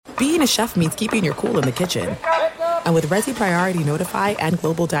being a chef means keeping your cool in the kitchen. And with Resi Priority Notify and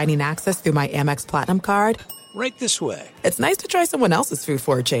Global Dining Access through my Amex Platinum card, right this way. It's nice to try someone else's food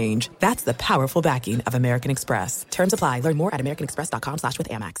for a change. That's the powerful backing of American Express. Terms apply. Learn more at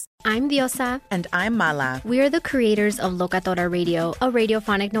americanexpress.com/withAmex. I'm Diosa. And I'm Mala. We are the creators of Locatora Radio, a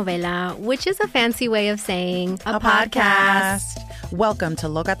radiophonic novela, which is a fancy way of saying a podcast. Welcome to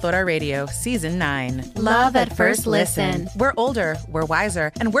Locatora Radio, Season 9. Love at first listen. We're older, we're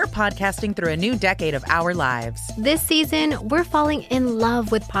wiser, and we're podcasting through a new decade of our lives. This season, we're falling in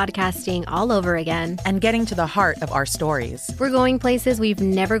love with podcasting all over again. And getting to the heart of our stories. We're going places we've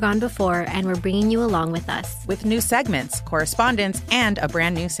never gone before, and we're bringing you along with us. With new segments, correspondence, and a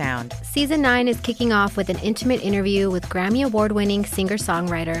brand new sound. Season 9 is kicking off with an intimate interview with Grammy Award-winning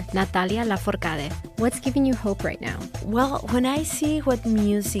singer-songwriter Natalia Lafourcade. What's giving you hope right now? Well, when I see what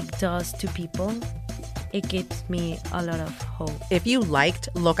music does to people, it gives me a lot of hope. If you liked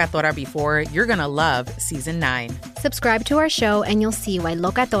Locatora before, you're going to love Season 9. Subscribe to our show and you'll see why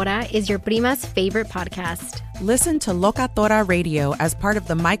Locatora is your prima's favorite podcast. Listen to Locatora Radio as part of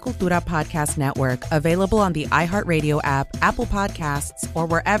the My Cultura Podcast Network, available on the iHeartRadio app, Apple Podcasts, or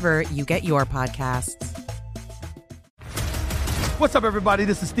wherever you get your podcasts. What's up, everybody?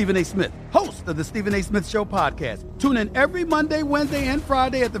 This is Stephen A. Smith, host of the Stephen A. Smith Show podcast. Tune in every Monday, Wednesday, and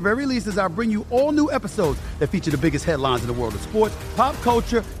Friday at the very least as I bring you all new episodes that feature the biggest headlines in the world of sports, pop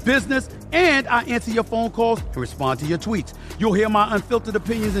culture, business, and I answer your phone calls and respond to your tweets. You'll hear my unfiltered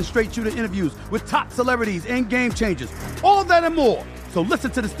opinions and straight-shooter interviews with top celebrities and game changers. All of that and more. So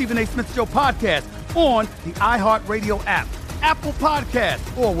listen to the Stephen A. Smith Show podcast on the iHeartRadio app, Apple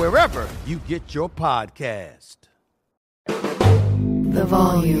Podcasts, or wherever you get your podcast. The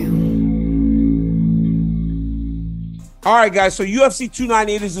volume. All right, guys, so UFC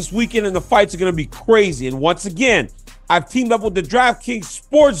 298 is this weekend, and the fights are going to be crazy. And once again, I've teamed up with the DraftKings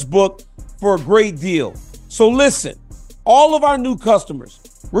Sportsbook for a great deal. So listen, all of our new customers,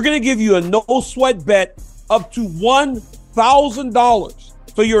 we're going to give you a no-sweat bet up to $1,000.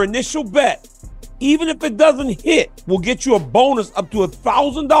 So your initial bet, even if it doesn't hit, will get you a bonus up to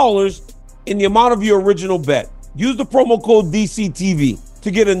 $1,000 in the amount of your original bet. Use the promo code DCTV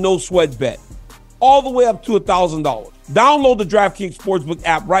to get a no-sweat bet, all the way up to $1,000. Download the DraftKings Sportsbook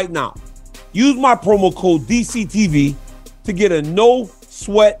app right now. Use my promo code DCTV to get a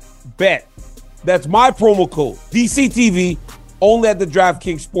no-sweat bet. That's my promo code, DCTV, only at the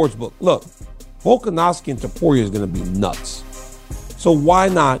DraftKings Sportsbook. Look, Volkanovski and Topuria is going to be nuts. So why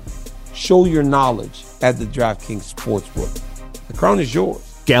not show your knowledge at the DraftKings Sportsbook? The crown is yours.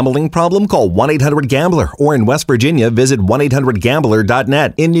 Gambling problem? Call 1-800-GAMBLER. Or in West Virginia, visit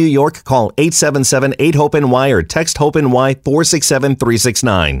 1-800-GAMBLER.net. In New York, call 877-8-HOPE-NY or text HOPE-NY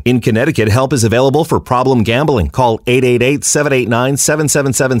 467-369. In Connecticut, help is available for problem gambling. Call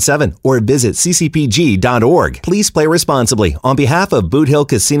 888-789-7777 or visit ccpg.org. Please play responsibly. On behalf of Boot Hill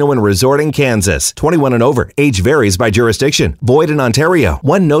Casino and Resort in Kansas, 21 and over. Age varies by jurisdiction. Void in Ontario.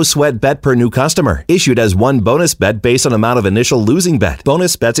 One no-sweat bet per new customer. Issued as one bonus bet based on amount of initial losing bet.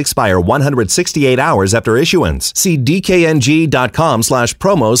 Bonus bets expire 168 hours after issuance. See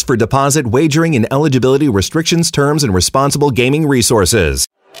dkng.com/promos for deposit, wagering, and eligibility restrictions, terms, and responsible gaming resources.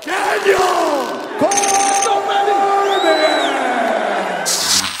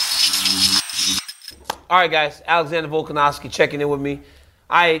 All right, guys, Alexander Volkanovski checking in with me.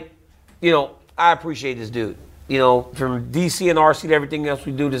 I appreciate this dude. From DC and RC to everything else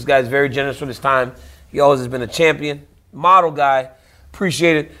we do, this guy's very generous with his time. He always has been a champion, model guy.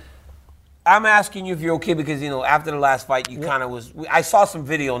 Appreciate it. I'm asking you if you're okay because, after the last fight, you kind of was... I saw some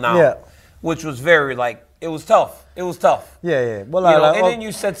video now, which was very, it was tough. It was tough. Yeah. Well, and then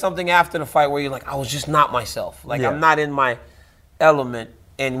you said something after the fight where you're like, I was just not myself. I'm not in my element.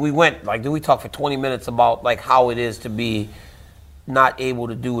 And we went, we talked for 20 minutes about, how it is to be not able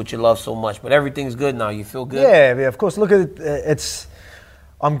to do what you love so much. But everything's good now. You feel good? Yeah, of course. Look at it.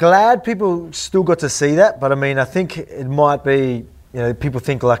 I'm glad people still got to see that. But, I think it might be... people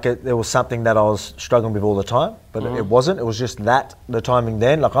think there was something that I was struggling with all the time, but it wasn't. It was just the timing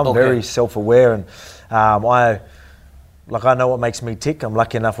then. I'm very self-aware, and I know what makes me tick. I'm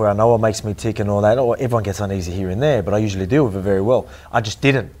lucky enough where I know what makes me tick and all that. Everyone gets uneasy here and there, but I usually deal with it very well. I just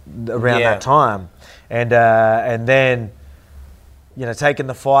didn't around that time, and then taking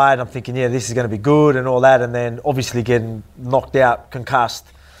the fight, I'm thinking, this is going to be good and all that, and then obviously getting knocked out, concussed.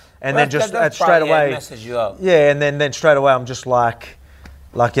 And then just straight away, messes you up. Yeah, and then straight away, I'm just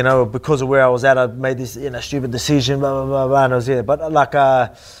because of where I was at, I made this stupid decision, blah blah blah, blah and I was there. But I'm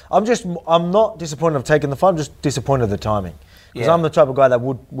not disappointed of taking the fight. I'm just disappointed of the timing. Because I'm the type of guy that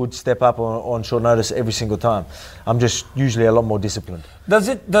would step up on short notice every single time. I'm just usually a lot more disciplined. Does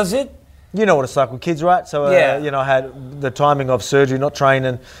it? You know what it's like with kids, right? So, I had the timing of surgery, not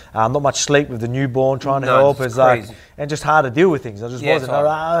training, not much sleep with the newborn, trying to help. It's like, and just hard to deal with things. I just wasn't.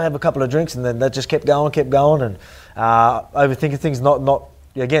 I have a couple of drinks, and then that just kept going, and overthinking things. Not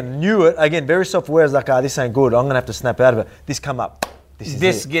again, knew it. Again, very self-aware. It's like, this ain't good. I'm gonna have to snap out of it. This come up.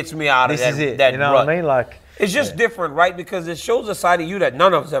 This gets me out of that. This is it. That you know rut. what I mean? Like, it's just different, right? Because it shows a side of you that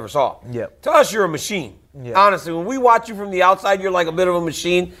none of us ever saw. Yeah. To us, you're a machine. Yeah. Honestly, when we watch you from the outside, you're like a bit of a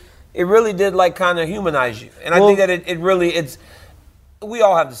machine. It really did like kind of humanize you. And I think that it's we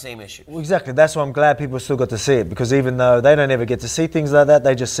all have the same issue. Exactly. That's why I'm glad people still got to see it, because even though they don't ever get to see things like that,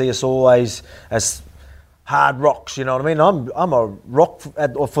 they just see us always as hard rocks, you know what I mean? I'm a rock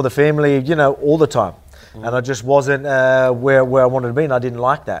for the family, all the time. Mm-hmm. And I just wasn't where I wanted to be, and I didn't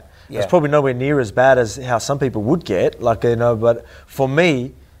like that. Yeah. It's probably nowhere near as bad as how some people would get, but for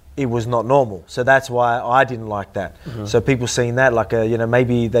me, it was not normal. So that's why I didn't like that. Mm-hmm. So people seeing that,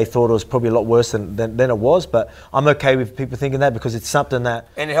 maybe they thought it was probably a lot worse than it was, but I'm okay with people thinking that, because it's something that...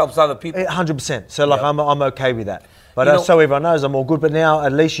 And it helps other people. 100%. So I'm okay with that. But so everyone knows I'm all good. But now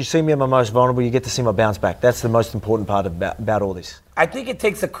at least you see me at my most vulnerable, you get to see my bounce back. That's the most important part about all this. I think it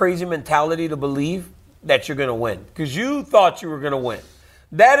takes a crazy mentality to believe that you're going to win, because you thought you were going to win.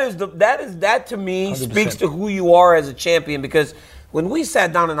 That to me 100%. Speaks to who you are as a champion, because when we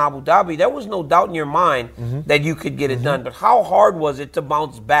sat down in Abu Dhabi, there was no doubt in your mind that you could get it done. But how hard was it to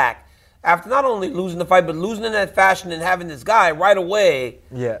bounce back after not only losing the fight, but losing in that fashion and having this guy right away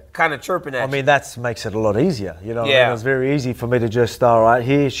kind of chirping at you? I mean, that makes it a lot easier. You know, it was very easy for me to just, all right,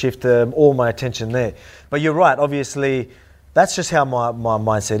 here, shift all my attention there. But you're right, obviously, that's just how my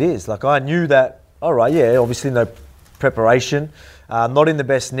mindset is. Like, I knew that, all right, obviously no preparation, not in the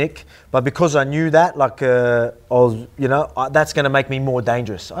best nick, but because I knew that, that's going to make me more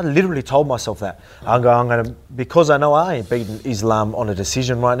dangerous. I literally told myself that. I'm going to, because I know I ain't beating Islam on a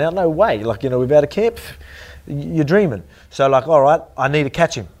decision right now. No way. Without a camp, you're dreaming. So, all right, I need to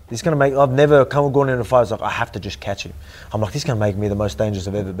catch him. I've never gone in a fight. I was like, I have to just catch him. I'm like, this is going to make me the most dangerous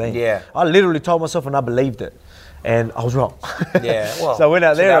I've ever been. Yeah. I literally told myself, and I believed it. And I was wrong. Yeah, well. So I went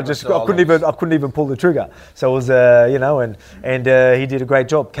out there. I couldn't even pull the trigger. So it was, and he did a great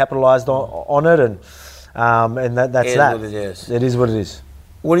job, capitalised on it, and that's that. It is what it is. It is what it is.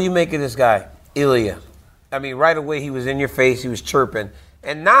 What do you make of this guy, Ilia? I mean, right away he was in your face. He was chirping,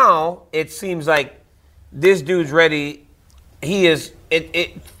 and now it seems like this dude's ready. He is.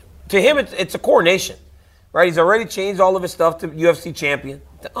 To him, it's a coronation, right? He's already changed all of his stuff to UFC champion,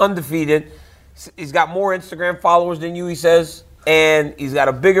 to undefeated. He's got more Instagram followers than you, he says, and he's got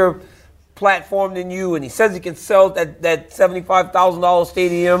a bigger platform than you, and he says he can sell that $75,000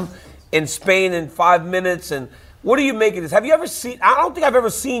 stadium in Spain in 5 minutes. And what do you make of this? Have you ever seen, I don't think I've ever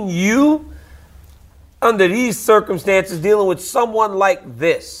seen you under these circumstances dealing with someone like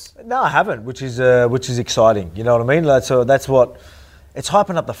this. No, I haven't, which is exciting. You know what I mean? So that's what, it's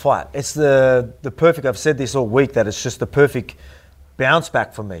hyping up the fight. It's the perfect, I've said this all week, that it's just the perfect bounce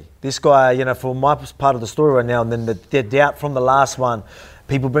back for me. This guy, for my part of the story right now, and then the doubt from the last one,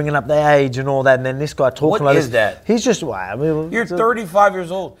 people bringing up their age and all that, and then this guy talking like this. What is that? He's just, you're 35 years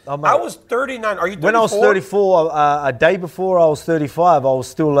old. I was 39. Are you 34? When I was 34, a day before I was 35, I was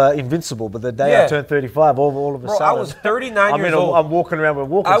still invincible. But the day I turned 35, all of a sudden. I was 39 years old. I'm walking around with a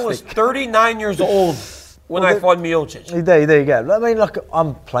walking stick. I was 39 years old when I fought Miocic. There you go. I mean,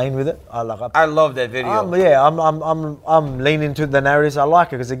 I'm playing with it. I love that video. I'm leaning to the narratives. I like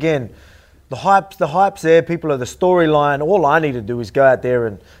it because, again, the hype's there. People are the storyline. All I need to do is go out there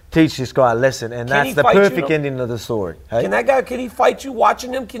and teach this guy a lesson, and that's the perfect ending of the story. Hey? Can he fight you?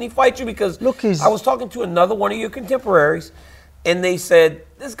 Watching him, can he fight you? Because I was talking to another one of your contemporaries, and they said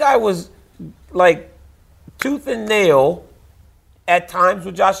this guy was like tooth and nail at times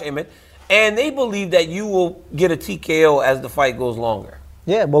with Josh Emmett. And they believe that you will get a TKO as the fight goes longer.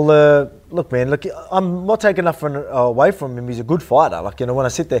 Yeah, well, look, man, I'm not taking nothing away from him. He's a good fighter. When I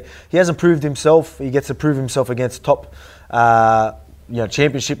sit there, he hasn't proved himself. He gets to prove himself against top,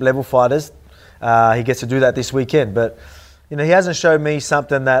 championship level fighters. He gets to do that this weekend. But, he hasn't shown me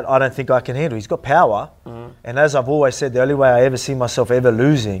something that I don't think I can handle. He's got power. Mm-hmm. And as I've always said, the only way I ever see myself ever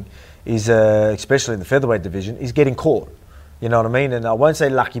losing is, especially in the featherweight division, is getting caught. You know what I mean? And I won't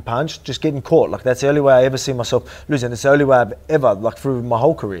say lucky punch, just getting caught. That's the only way I ever see myself losing. It's the only way I've ever, through my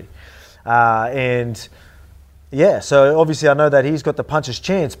whole career. So obviously I know that he's got the puncher's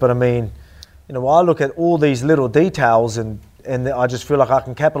chance, but I mean, I look at all these little details and I just feel like I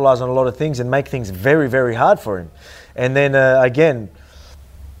can capitalize on a lot of things and make things very, very hard for him. And then again,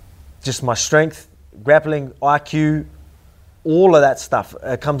 just my strength, grappling, IQ, all of that stuff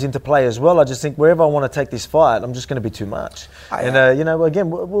comes into play as well. I just think wherever I want to take this fight, I'm just going to be too much. Again,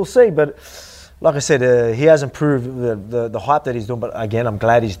 we'll see. But like I said, he hasn't proved the hype that he's doing. But again, I'm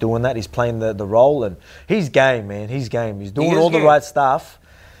glad he's doing that. He's playing the role, and he's game, man. He's game. He's doing all the right stuff.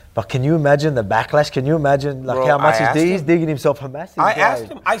 But can you imagine the backlash? Can you imagine how much he's digging himself a massive grave? Asked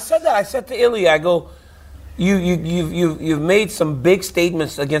him. I said to Ilia, I go, You've made some big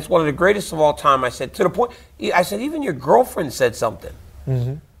statements against one of the greatest of all time. I said, to the point, I said, even your girlfriend said something,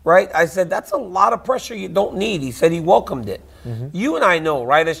 right? I said, that's a lot of pressure you don't need. He said he welcomed it. You and I know,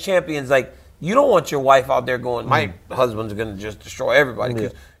 right, as champions, like, you don't want your wife out there going, my husband's going to just destroy everybody.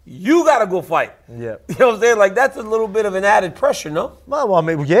 Because you got to go fight. Yeah. You know what I'm saying? Like, that's a little bit of an added pressure, no? Well, I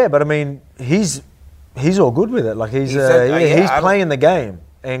mean, yeah, but I mean, he's all good with it. Like, he's playing the game.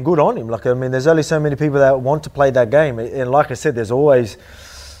 And good on him. Like, I mean, there's only so many people that want to play that game. And like I said, there's always,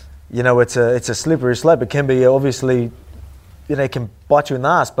 it's a slippery slope. It can be obviously, it can bite you in the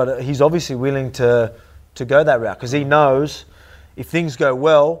ass. But he's obviously willing to go that route because he knows if things go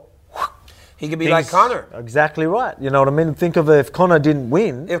well, he could be like Conor. Exactly right. You know what I mean? Think of if Conor didn't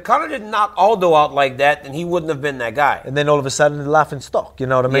win. If Conor did knock Aldo out like that, then he wouldn't have been that guy. And then all of a sudden, the laughing stock. You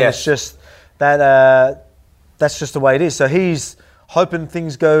know what I mean? Yes. It's just that. That's just the way it is. So he's hoping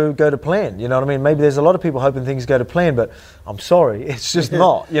things go to plan. You know what I mean? Maybe there's a lot of people hoping things go to plan, but I'm sorry, it's just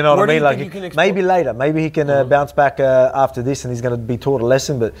not. You know what I mean? Like maybe later, maybe he can bounce back after this, and he's going to be taught a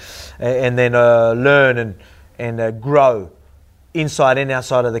lesson, but and then learn and grow inside and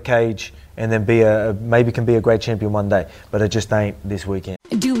outside of the cage, and then maybe can be a great champion one day. But it just ain't this weekend.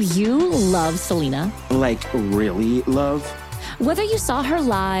 Do you love Selena? Like really love? Whether you saw her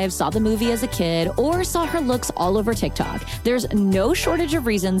live, saw the movie as a kid, or saw her looks all over TikTok, there's no shortage of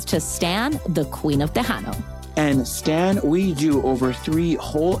reasons to stan the Queen of Tejano. And Stan, we do over 3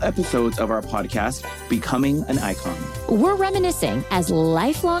 whole episodes of our podcast, Becoming an Icon. We're reminiscing as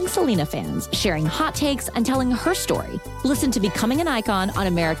lifelong Selena fans, sharing hot takes and telling her story. Listen to Becoming an Icon on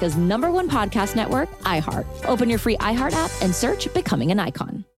America's #1 podcast network, iHeart. Open your free iHeart app and search Becoming an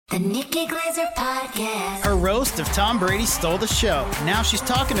Icon. The Nikki Glaser Podcast. Her roast of Tom Brady stole the show. Now she's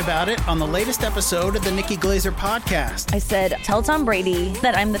talking about it on the latest episode of the Nikki Glaser Podcast. I said, tell Tom Brady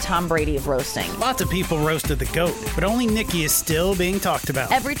that I'm the Tom Brady of roasting. Lots of people roasted the GOAT, but only Nikki is still being talked about.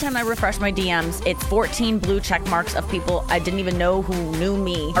 Every time I refresh my DMs, it's 14 blue check marks of people I didn't even know who knew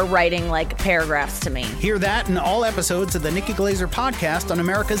me are writing like paragraphs to me. Hear that in all episodes of the Nikki Glaser Podcast on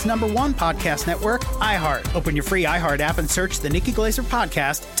America's #1 podcast network, iHeart. Open your free iHeart app and search the Nikki Glaser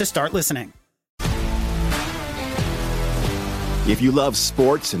Podcast to start listening. If you love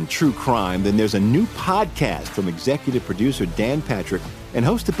sports and true crime, then there's a new podcast from executive producer Dan Patrick and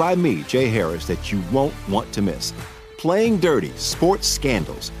hosted by me, Jay Harris, that you won't want to miss. Playing Dirty: Sports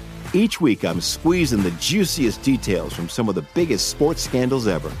Scandals. Each week, I'm squeezing the juiciest details from some of the biggest sports scandals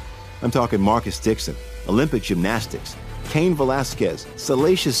ever. I'm talking Marcus Dixon, Olympic gymnastics, Cain Velasquez,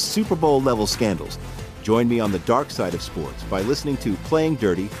 salacious Super Bowl-level scandals. Join me on the dark side of sports by listening to Playing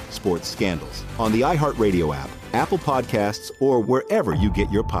Dirty: Sports Scandals on the iHeartRadio app, Apple Podcasts, or wherever you get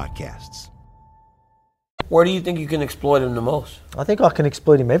your podcasts. Where do you think you can exploit him the most? I think I can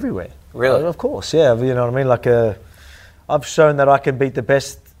exploit him everywhere. Really? Of course, yeah. You know what I mean? Like, I've shown that I can beat the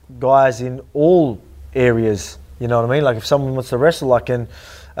best guys in all areas. You know what I mean? Like, if someone wants to wrestle, I can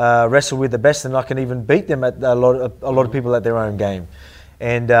wrestle with the best, and I can even beat them at a lot of people at their own game.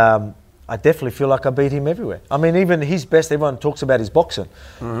 And I definitely feel like I beat him everywhere. I mean, even his best, everyone talks about his boxing.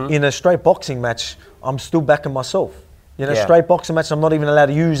 In a straight boxing match, I'm still backing myself. You know, straight boxing match, I'm not even allowed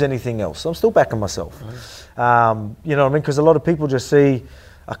to use anything else. I'm still backing myself. You know what I mean? Because a lot of people just see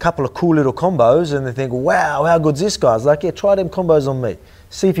a couple of cool little combos and they think, wow, how good's this guy? It's like, yeah, try them combos on me.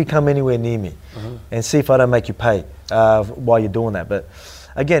 See if you come anywhere near me and see if I don't make you pay while you're doing that. But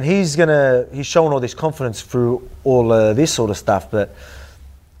again, he's showing all this confidence through all this sort of stuff, but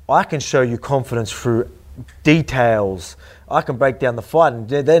I can show you confidence through details. I can break down the fight, and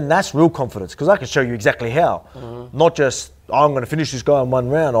then that's real confidence because I can show you exactly how. Not just, I'm going to finish this guy in 1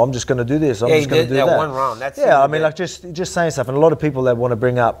 round, or I'm just going to do this, I'm just going to do that. Yeah, 1 round. That's I mean, like just saying stuff. And a lot of people that want to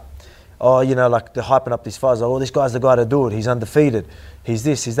bring up, like they're hyping up these fights. Like, this guy's the guy to do it. He's undefeated. He's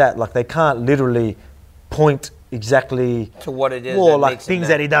this, he's that. Like, they can't literally point exactly to what it is. Or like things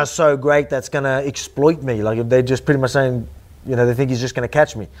that he does so great that's going to exploit me. Like, they're just pretty much saying, they think he's just going to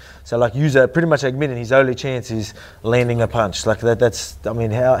catch me. So, like, pretty much admitting his only chance is landing a punch. Like, that's, I mean,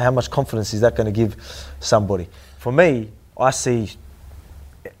 how much confidence is that going to give somebody? For me, I see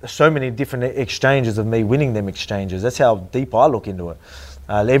so many different exchanges of me winning them exchanges. That's how deep I look into it.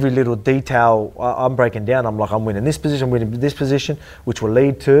 Every little detail I'm breaking down, I'm like, I'm winning this position, which will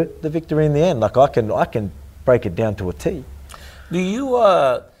lead to the victory in the end. Like, I can break it down to a T. Do you,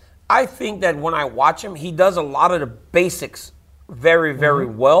 I think that when I watch him, he does a lot of the basics very, very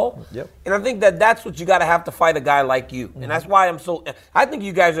well. Yep. And I think that that's what you got to have to fight a guy like you. And that's why I think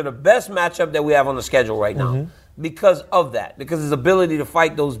you guys are the best matchup that we have on the schedule right now because of that, because his ability to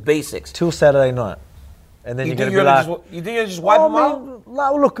fight those basics. Till Saturday night. And then you you're going to be like... you think you'll just wipe him out?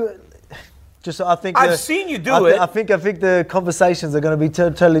 No, look... I think I've seen you do it. I think the conversations are going to be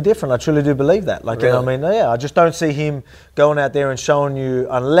totally different. I truly do believe that. Like, really? You know what I mean? Yeah, I just don't see him going out there and showing you,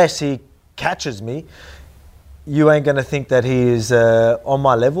 unless he catches me, you ain't going to think that he is on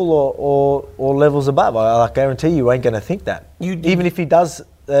my level or levels above. I guarantee you ain't going to think that. Even if he does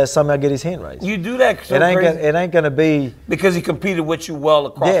somehow get his hand raised. You do that so it ain't going to be... Because he competed with you well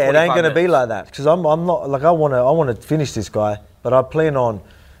across 45 it ain't going to minutes. be like that. Because I'm not... Like, I want to finish this guy, but I plan on...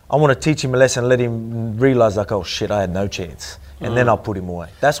 I want to teach him a lesson, let him realise, like, oh, shit, I had no chance. And then I'll put him away.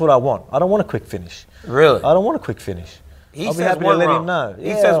 That's what I want. I don't want a quick finish. Really? I don't want a quick finish. He says one round.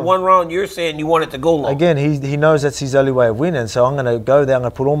 He says one round. You're saying you want it to go long. Again, he knows that's his only way of winning. So I'm going to go there. I'm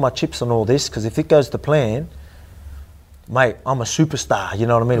going to put all my chips on all this, because if it goes to plan, mate, I'm a superstar. You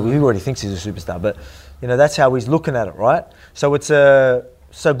know what I mean? He already thinks he's a superstar, but you know that's how he's looking at it, right? So it's so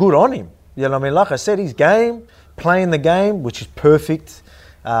good on him. You know what I mean? Like I said, his game, playing the game, which is perfect.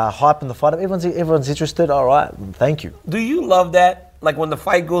 Hyping the fight up. Everyone's interested. All right, thank you. Do you love that? Like when the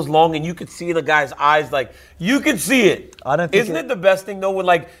fight goes long and you can see the guy's eyes, like you can see it. I don't think Isn't it the best thing though? When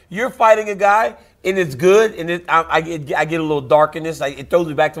like you're fighting a guy and it's good, and I get a little dark in this. It throws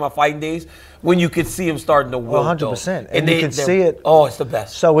me back to my fighting days when you could see him starting to wilt. 100%. And you can see it. Oh, it's the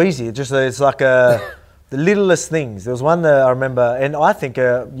best. So easy. It's like the littlest things. There was one that I remember, and I think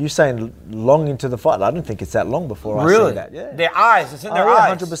you saying long into the fight. I don't think it's that long before I see that. Yeah. Their eyes. It's in their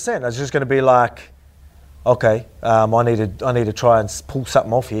eyes. 100%. I was just going to be like, okay, I need to try and pull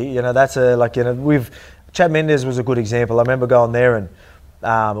something off here. You know, that's Chad Mendes was a good example. I remember going there, and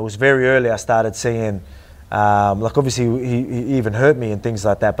it was very early. I started seeing, like obviously he even hurt me and things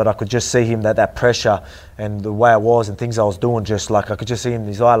like that, but I could just see him that pressure and the way I was and things I was doing. Just like I could just see in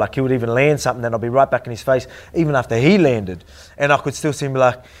his eye, like he would even land something, then I'll be right back in his face, even after he landed, and I could still see him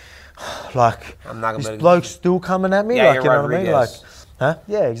like I'm not gonna this bloke's still coming at me. Yair like you know what I mean? Like. Huh?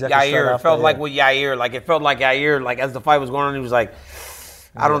 Yeah, exactly. Yair, it felt like with Yair. Like it felt like Yair, like as the fight was going on, he was like,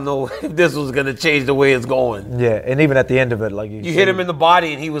 I don't know if this was going to change the way it's going. Yeah, and even at the end of it, like you hit him in the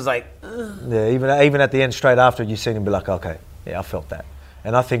body and he was like, ugh. Yeah, even at the end, straight after, you seen him be like, okay, yeah, I felt that.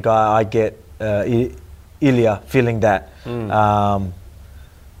 And I think I get Ilia feeling that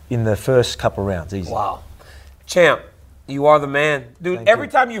in the first couple of rounds, easy. Wow. Champ, you are the man. Dude, every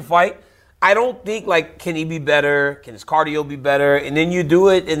time you fight, I don't think, like, can he be better? Can his cardio be better? And then you do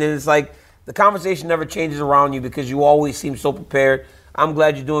it, and then it's like the conversation never changes around you because you always seem so prepared. I'm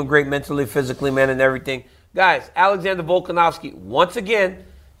glad you're doing great mentally, physically, man, and everything. Guys, Alexander Volkanovski, once again,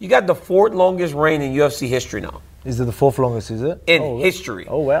 you got the 4th longest reign in UFC history now. Is it the 4th longest, is it? In history.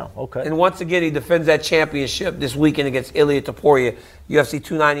 Oh, wow, okay. And once again, he defends that championship this weekend against Ilia Topuria, UFC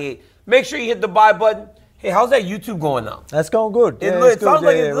 298. Make sure you hit the buy button. Hey, how's that YouTube going now? That's going good. It looks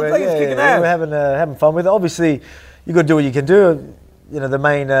like it's kicking ass. We're having fun with it. Obviously, you got to do what you can do. You know, the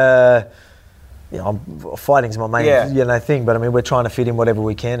main, fighting's my main, thing. But I mean, we're trying to fit in whatever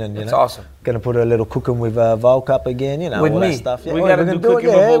we can, and that's awesome. Going to put a little cooking with Volk up again. With all me. That stuff. Yeah, we got to do cooking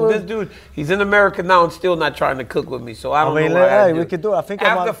with Volk. This dude, he's in America now and still not trying to cook with me. So I don't know. Hey, we could do it. I think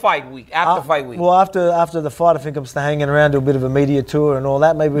after fight week. Well, after the fight, I think I'm still hanging around, do a bit of a media tour and all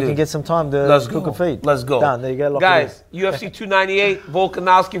that. Maybe we can get some time to cook and feed. Let's go. Done. There you go. Guys, UFC 298,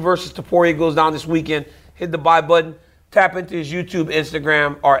 Volkanovski versus Topuria goes down this weekend. Hit the buy button. Tap into his YouTube,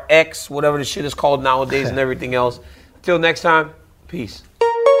 Instagram, or X, whatever the shit is called nowadays, and everything else. Until next time, peace.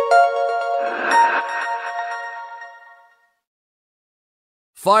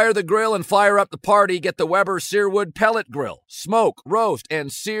 Fire the grill and fire up the party. Get the Weber Searwood Pellet Grill. Smoke, roast,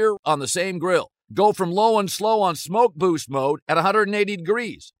 and sear on the same grill. Go from low and slow on smoke boost mode at 180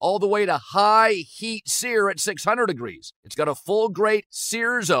 degrees, all the way to high heat sear at 600 degrees. It's got a full grate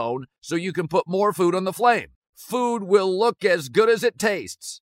sear zone, so you can put more food on the flame. Food will look as good as it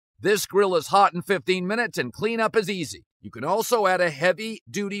tastes. This grill is hot in 15 minutes and cleanup is easy. You can also add a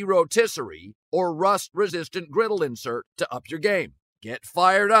heavy-duty rotisserie or rust-resistant griddle insert to up your game. Get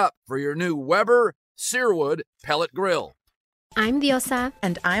fired up for your new Weber Searwood Pellet Grill. I'm Diosa.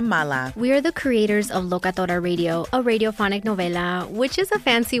 And I'm Mala. We are the creators of Locatora Radio, a radiophonic novela, which is a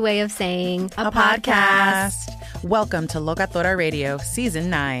fancy way of saying a podcast. Welcome to Locatora Radio, Season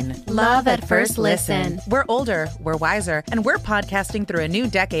 9. Love at First Listen. We're older, we're wiser, and we're podcasting through a new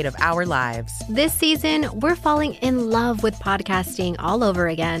decade of our lives. This season, we're falling in love with podcasting all over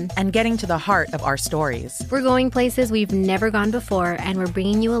again. And getting to the heart of our stories. We're going places we've never gone before, and we're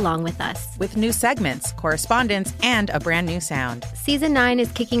bringing you along with us. With new segments, correspondence, and a brand new sound. Season 9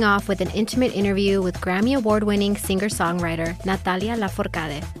 is kicking off with an intimate interview with Grammy Award-winning singer-songwriter Natalia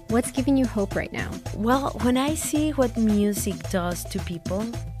Lafourcade. What's giving you hope right now? Well, when I see what music does to people,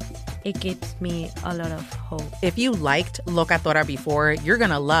 it gives me a lot of hope. If you liked Locatora before, you're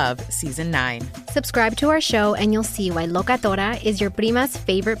going to love Season 9. Subscribe to our show and you'll see why Locatora is your prima's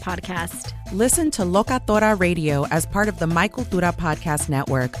favorite podcast. Listen to Locatora Radio as part of the My Cultura Podcast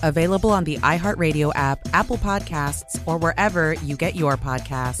Network, available on the iHeartRadio app, Apple Podcasts, or wherever you get your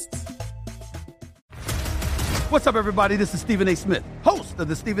podcasts. What's up, everybody? This is Stephen A. Smith, host of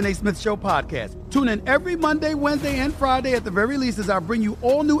the Stephen A. Smith Show podcast. Tune in every Monday, Wednesday, and Friday at the very least as I bring you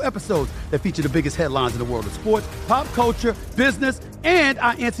all new episodes that feature the biggest headlines in the world of sports, pop culture, business, and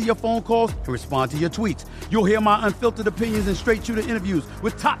I answer your phone calls and respond to your tweets. You'll hear my unfiltered opinions and straight-shooter interviews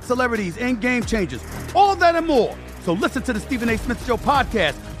with top celebrities and game changers. All of that and more. So listen to the Stephen A. Smith Show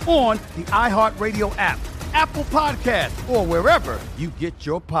podcast on the iHeartRadio app, Apple Podcasts, or wherever you get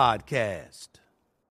your podcast.